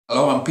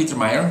Hello, I'm Peter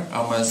Mayeur.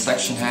 I'm a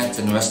section head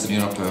in Western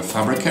Europe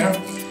Fabric Care,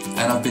 and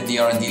I've been the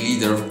R&D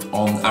leader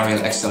on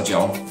Ariel Excel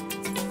Gel.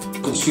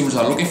 Consumers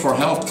are looking for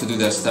help to do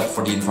their step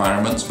for the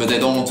environment, but they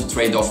don't want to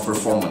trade off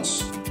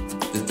performance.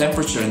 The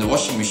temperature in the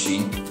washing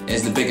machine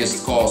is the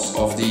biggest cause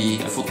of the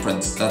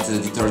footprint that the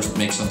detergent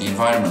makes on the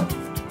environment.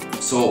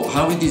 So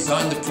how we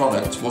designed the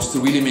product was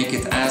to really make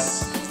it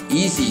as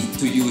easy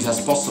to use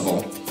as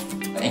possible,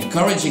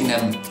 encouraging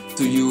them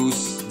to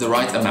use the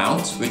right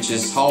amount, which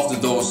is half the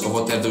dose of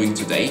what they're doing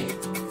today,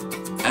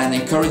 and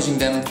encouraging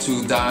them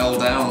to dial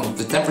down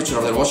the temperature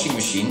of their washing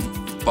machine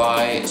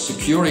by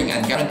securing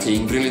and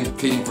guaranteeing brilliant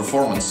cleaning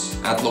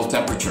performance at low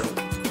temperature.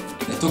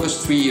 It took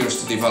us 3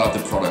 years to develop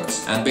the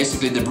product, and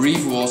basically the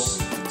brief was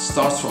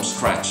start from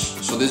scratch.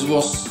 So this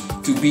was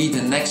to be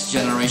the next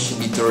generation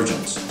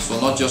detergent. So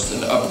not just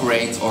an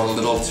upgrade or a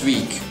little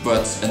tweak,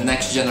 but a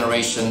next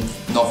generation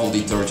novel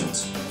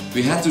detergent.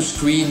 We had to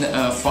screen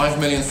 5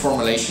 million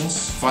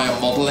formulations via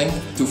modeling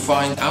to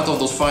find out of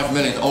those 5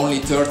 million only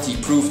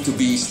 30 proved to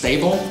be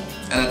stable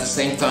and at the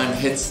same time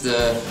hit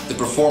the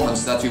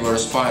performance that we were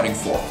aspiring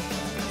for.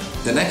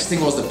 The next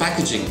thing was the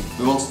packaging.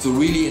 We wanted to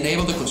really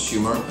enable the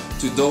consumer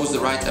to dose the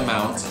right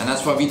amount, and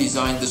that's why we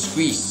designed the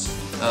squeeze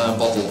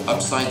bottle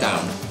upside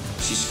down.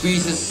 She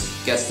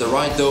squeezes, gets the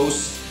right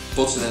dose,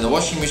 puts it in the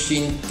washing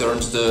machine,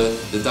 turns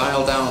the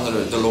dial down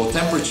on the low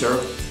temperature,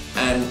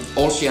 and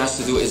all she has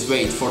to do is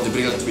wait for the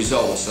brilliant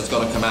results that's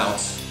going to come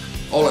out.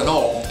 All in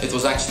all, it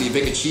was actually a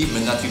big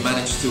achievement that we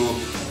managed to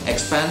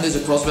expand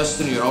this across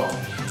Western Europe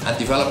and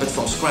develop it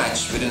from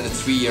scratch within a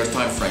 3-year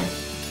time frame.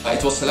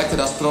 It was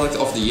selected as Product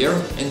of the Year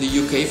in the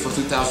UK for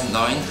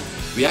 2009.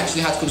 We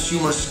actually had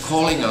consumers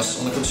calling us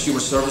on the consumer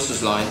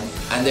services line,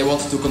 and they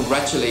wanted to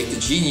congratulate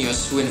the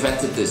genius who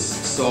invented this.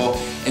 So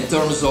in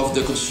terms of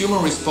the consumer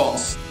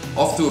response,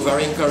 off to a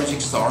very encouraging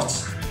start,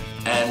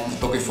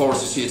 and looking forward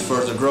to see it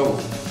further grow.